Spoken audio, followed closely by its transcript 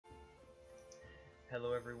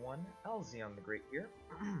Hello everyone, Alzion the Great here.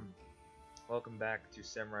 Welcome back to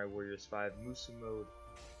Samurai Warriors 5 Musou mode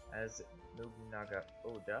as Nobunaga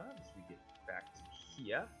Oda, as we get back to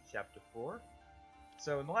here, chapter 4.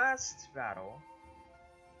 So in the last battle,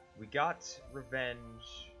 we got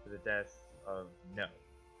revenge for the death of No.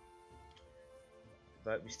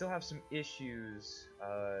 But we still have some issues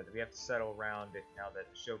that we have to settle around it now that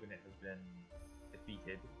the Shogunate has been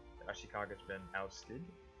defeated, the Ashikage's been ousted.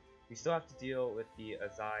 We still have to deal with the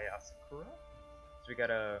Asakura, so we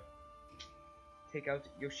gotta take out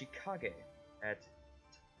Yoshikage at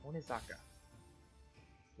Onezaka.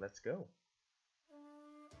 Let's go.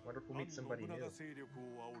 Wonder if we'll meet somebody new.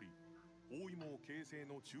 大芋を形成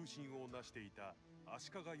の中心を成していた足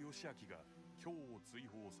利義昭が京を追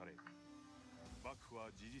放され、幕府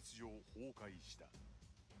は事実上崩壊した。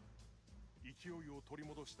勢いを取り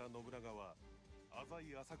戻した信長は浅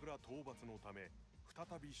井朝倉討伐のため再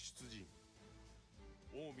び出陣。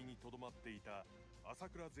近江にとどまっていた朝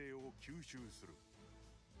倉勢を吸収する。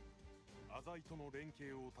浅井との連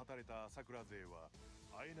携を断たれた朝倉勢は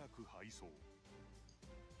あえなく敗走。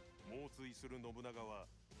猛追する信長は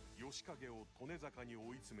義景を利根坂に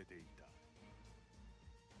追い詰めていた。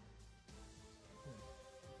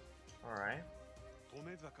Alright. 利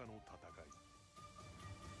根坂の戦い。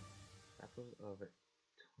Battle of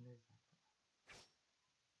Tonezaka.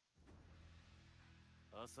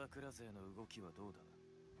 朝倉勢の動きはどうだ。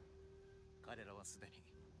彼らはすでに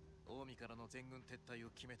近江からの全軍撤退を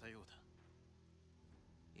決めたようだ。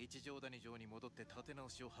一条谷城に戻って立て直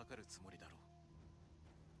しを図るつもりだろ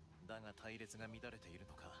う。だが隊列が乱れている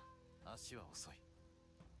のか足は遅い。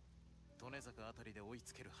利根坂あたりで追い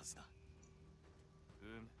つけるはずだ。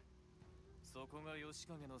そこが義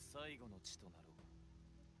景の最後の地となろう。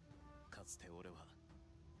かつて俺は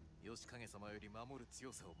義景様より守る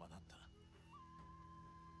強さを学んだ。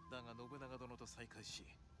だが信長殿と再会し、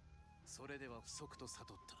それでは不足と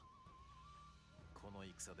悟った。この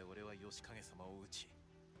戦で俺は義景様を討ち、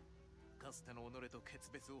かつての己と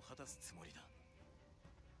決別を果たすつもりだ。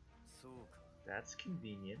そうか。That's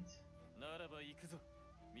convenient. ならば行くぞ、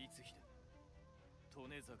光秀。利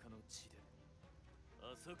根坂の地で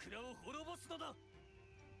朝倉を滅ぼすのだ。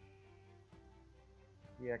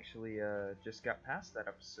We actually just got past that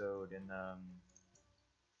episode in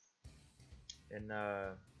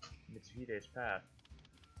Mitsuhide's path.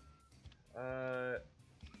 I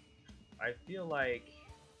feel like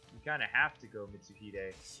you kind of have to go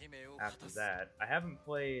Mitsuhide after that. I haven't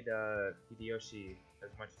played Hideyoshi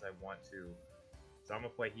as much as I want to, so I'm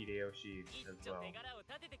gonna play Hideyoshi as well.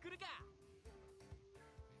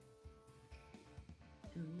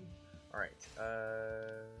 Alright,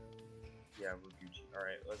 yeah, Ryuguchi.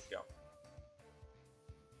 Alright, let's go.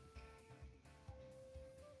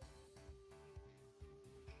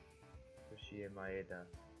 Yoshie Maeda.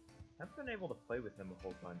 I haven't been able to play with him a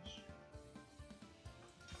whole bunch.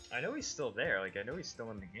 I know he's still there, like, I know he's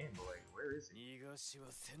still in the game, but, like, where is he?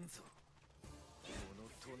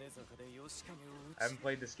 I haven't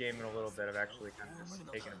played this game in a little bit. I've actually kind of just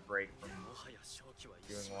taken a break from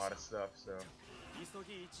doing a lot of stuff, so...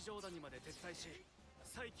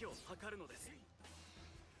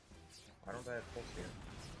 Why don't I have full steam?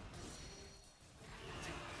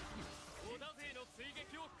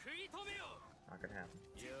 Not gonna happen.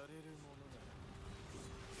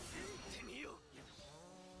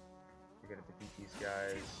 We gotta defeat these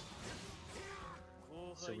guys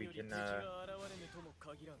so we can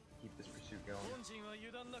keep this pursuit going.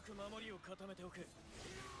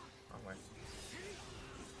 Wrong way.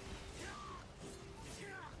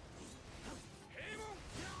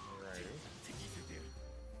 Alrighty.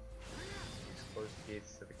 These close the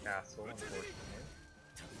gates to the castle, unfortunately.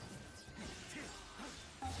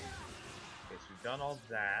 Okay, so we've done all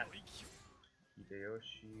that.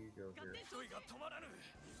 Hideyoshi, go here.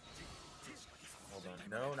 Hold on.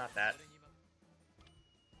 No, not that.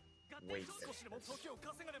 Wait. Okay,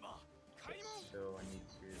 so I need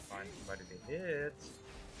to find somebody to hit.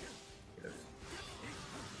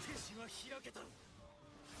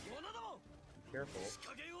 Be careful.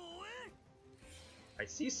 I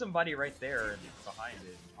see somebody right there and behind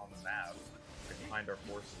it on the map, like behind our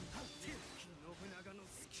forces.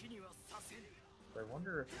 So I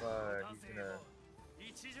wonder if he's gonna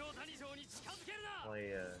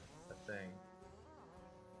play a thing.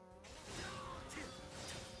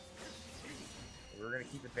 We're gonna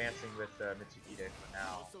keep advancing with Mitsuhide for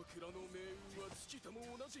now.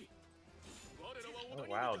 Oh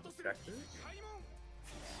wow, defectors?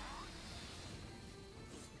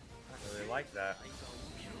 I really like that.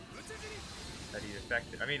 That he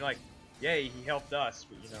defected. I mean, like, yay, he helped us,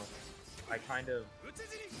 but you know, I kind of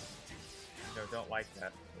No, don't like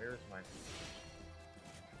that. Where's my...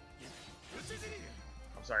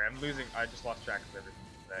 I'm sorry, I'm losing... I just lost track of everything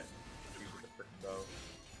that dude with the frickin' bow.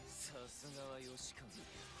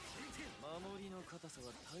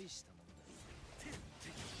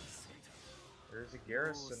 There's a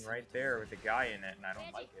garrison right there with a guy in it, and I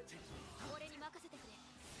don't like it.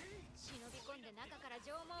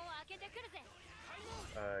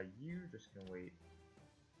 You just gonna wait.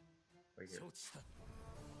 Wait here. Let's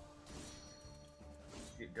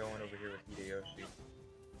get going over here with Hideyoshi.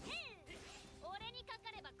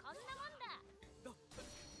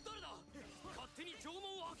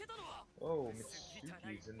 Whoa,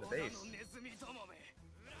 Mitsuki's in the base.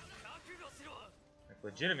 Like,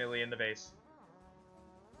 legitimately in the base.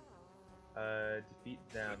 Defeat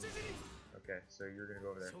them. Okay, so you're gonna go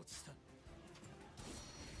over there.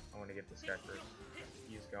 I want to get this guy first.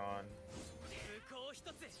 He's gone.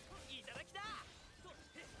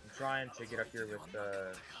 I'm trying to get up here with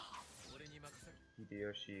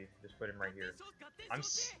Hideyoshi. Just put him right here. I'm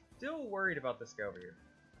still worried about this guy over here.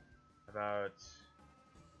 About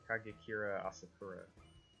Kagekira Asakura.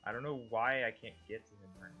 I don't know why I can't get to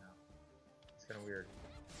him right now. It's kind of weird.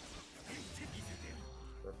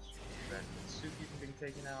 Let's prevent Mitsuki from being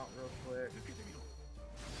taken out real quick.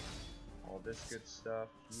 All this good stuff.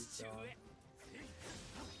 He's gone.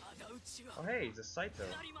 Oh hey, he's a Saito.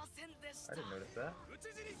 I didn't notice that.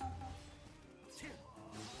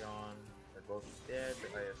 He's gone. They're both dead,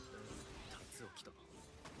 I assume.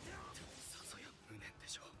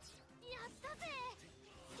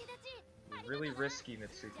 Really risky,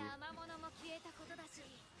 Mitsuki.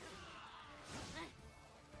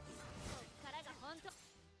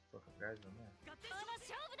 Look, guys in there.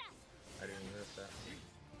 I didn't even notice that.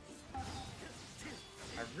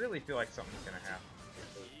 I really feel like something's gonna happen.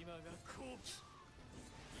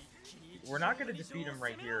 We're not gonna defeat him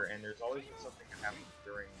right here, and there's always something that happens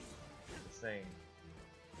during this thing.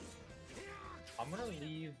 I'm gonna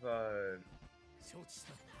leave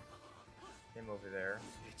him over there.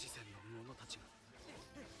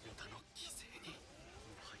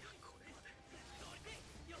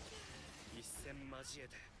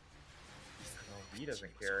 No, he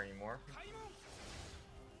doesn't care anymore.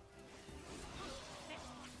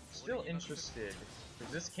 Still interested,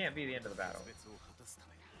 because this can't be the end of the battle.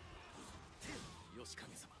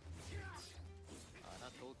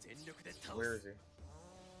 Where is he?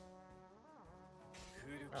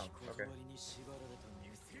 Oh, okay.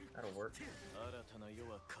 That'll work.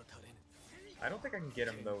 I don't think I can get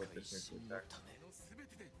him though with this nuclear attack.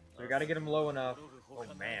 So we gotta get him low enough. Oh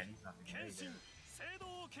man, he's not amazing.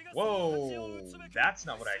 Whoa, that's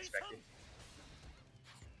not what I expected.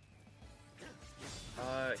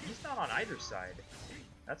 He's not on either side.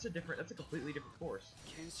 That's a completely different course.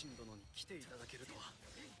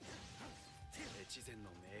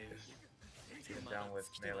 Get him down with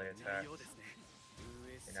melee attack.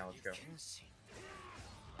 Okay, now let's go.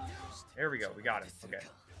 There we go, we got him. Okay.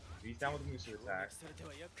 He's down with the Musou attack.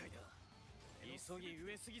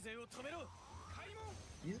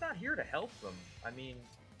 He's not here to help them. I mean,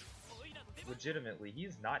 legitimately,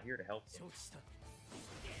 he's not here to help them.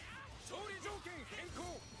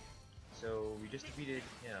 So we just defeated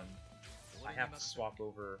him. I have to swap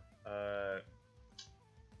over.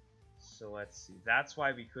 So let's see. That's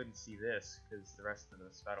why we couldn't see this, because the rest of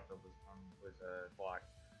this battlefield was blocked.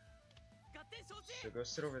 So go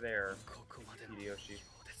sit over there, Hideyoshi.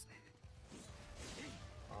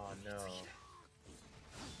 Oh no.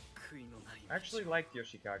 I actually liked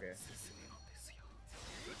Yoshikage.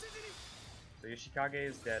 So Yoshikage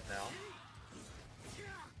is dead now.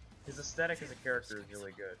 His aesthetic as a character is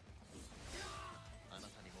really good.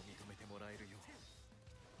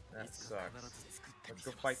 That sucks. Let's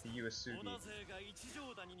go fight the Uesugi.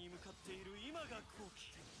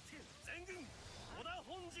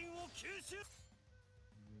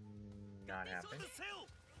 Not happening.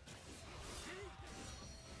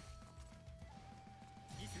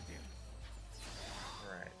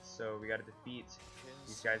 Alright, so we gotta defeat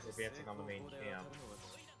these guys advancing on the main camp.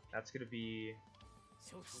 That's gonna be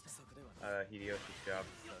Hideyoshi's job.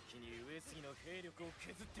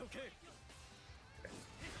 Okay.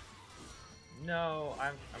 No,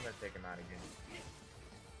 I'm gonna take him out again.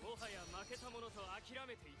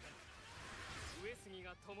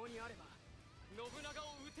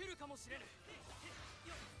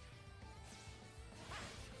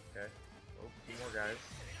 Okay. Oh, two more guys.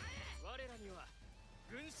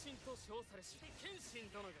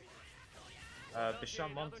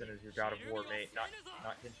 Bishan Mountain is your God of War mate, not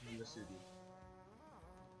Kenshin Uesugi.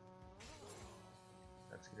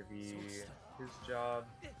 That's gonna be his job.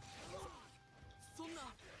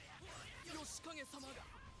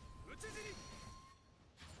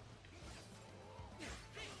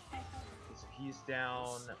 So he's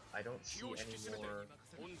down. I don't see any more.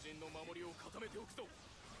 Don't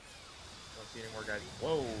see any more guys.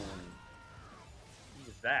 Whoa! Who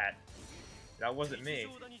was that? That wasn't me.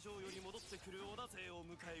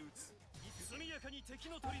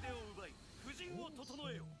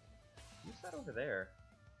 Who's that over there?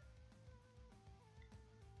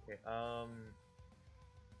 Okay,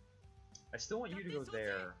 I still want you to go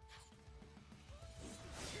there.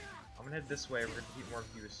 I'm gonna head this way. We're gonna defeat more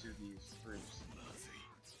of Yuasugi's troops.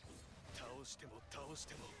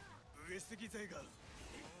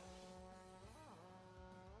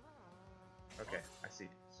 Okay, I see.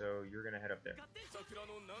 So you're gonna head up there.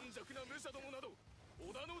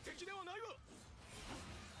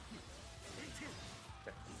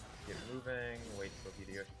 Okay, get moving. Wait till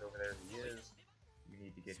Hideyoshi's over there. He is. You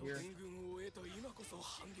need to get here.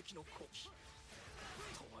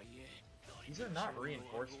 These are not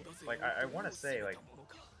reinforcements. Like, I want to say, like,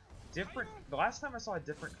 different. The last time I saw a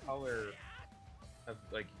different color of,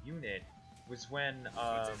 like, unit was when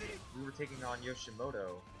we were taking on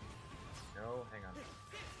Yoshimoto. No, hang on.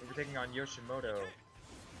 We were taking on Yoshimoto,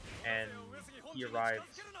 and he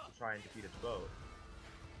arrived to try and defeat us both.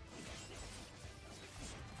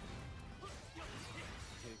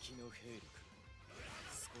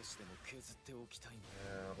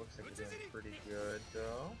 Looks like we're doing pretty good,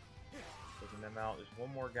 though. Taking them out. There's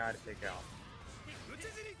one more guy to take out.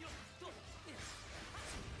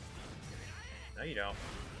 No, you don't.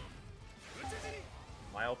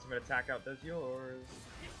 My ultimate attack out does yours.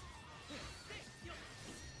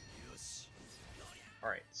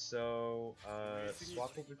 Alright, so,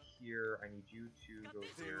 swap over here. I need you to go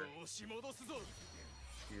here.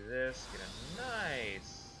 Do this. Get a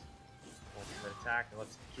nice ultimate attack, and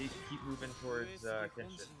let's keep moving towards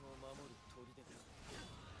Kenshin.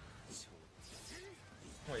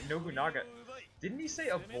 Wait, Nobunaga. Didn't he say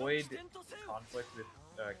avoid conflict with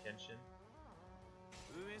Kenshin?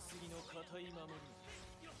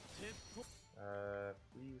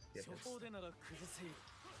 Please get this.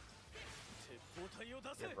 You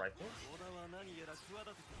have rifles?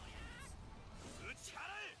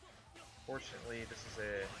 Fortunately, this is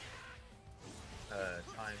a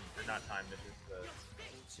time, or not time, this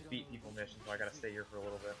is the beat people mission, so I gotta stay here for a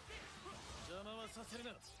little bit.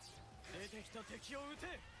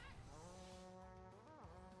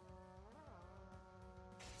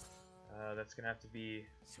 That's gonna have to be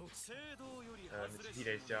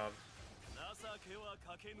Mitsuhide's job.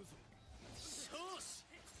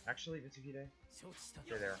 Actually, Mitsuhide,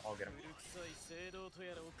 stay there, I'll get him.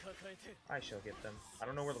 I shall get them. I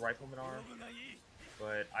don't know where the riflemen are,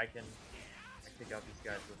 but I can take out these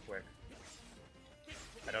guys real quick.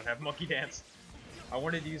 I don't have Monkey Dance. I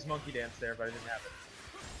wanted to use Monkey Dance there, but I didn't have it.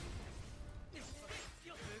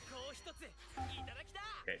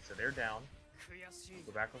 Okay, so they're down.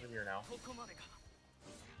 Go back over here now.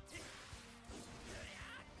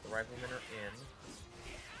 The riflemen are in.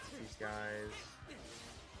 These guys.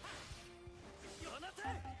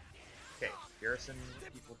 Okay, garrison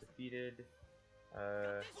people defeated.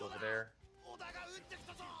 It's over there.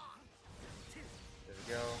 There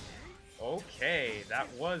we go. Okay, that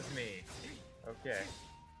was me. Okay,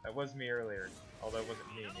 that was me earlier. Although it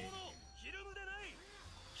wasn't me.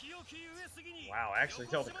 Wow, I actually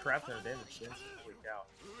dealt a crap ton of damage. Didn't freak out.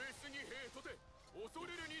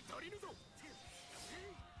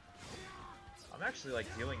 I'm actually like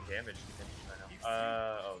dealing damage to Kenshin right now.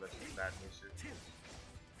 Oh, that's bad Musou.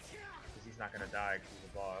 Because he's not gonna die because he's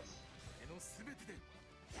a boss.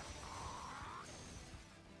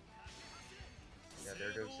 Yeah,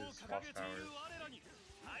 there goes his boss powers.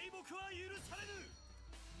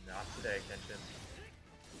 Not today, Kenshin.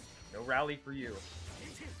 No rally for you.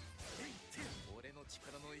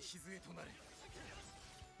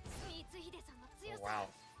 Oh, wow.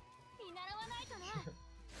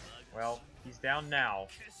 Well, he's down now.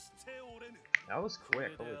 That was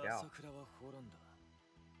quick, holy cow.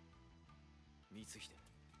 We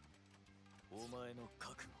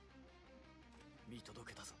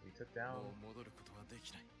took down...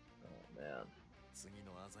 Oh, man.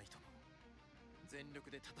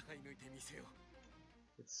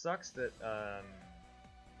 It sucks that,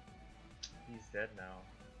 he's dead now.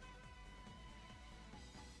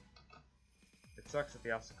 It sucks that the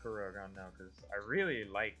Asakura are gone now, because I really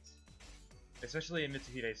liked, especially in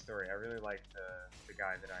Mitsuhide's story, I really liked the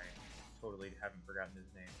guy that I totally haven't forgotten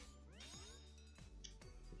his name.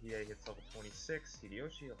 Mitsuhide gets level 26,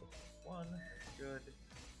 Hideyoshi level 1, good.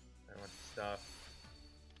 I want stuff.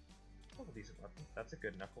 Oh, a decent weapon. That's a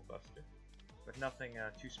good knuckle buster. But nothing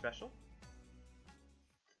too special.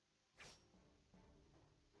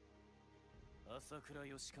 Asakura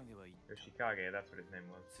Yoshikage は言った。 Yoshikage, that's what his name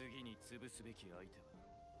was. 次に潰すべき相手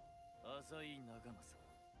は浅井長政。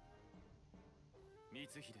光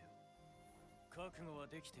秀よ、覚悟は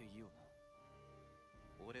できていよう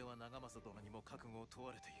な。俺は長政殿にも覚悟を問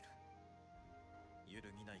われている。揺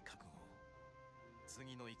るぎない覚悟を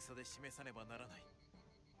次の戦で示さねばならない。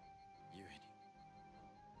故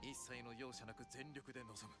に一切の容赦なく全力で臨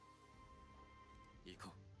む。行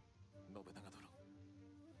こう、信長殿。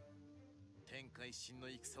天下一心の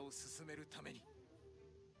戦を進めるために。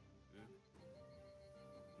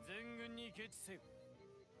全軍に決せよ。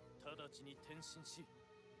直ちに転身し、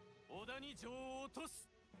織田に城を落とす。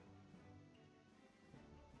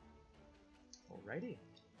 Alrighty,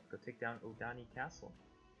 go take down Odani Castle.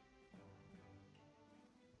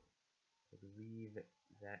 I believe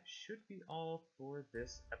that should be all for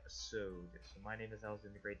this episode. So my name is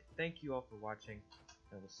Alexander the Great. Thank you all for watching,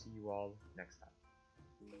 and we'll see you all next time.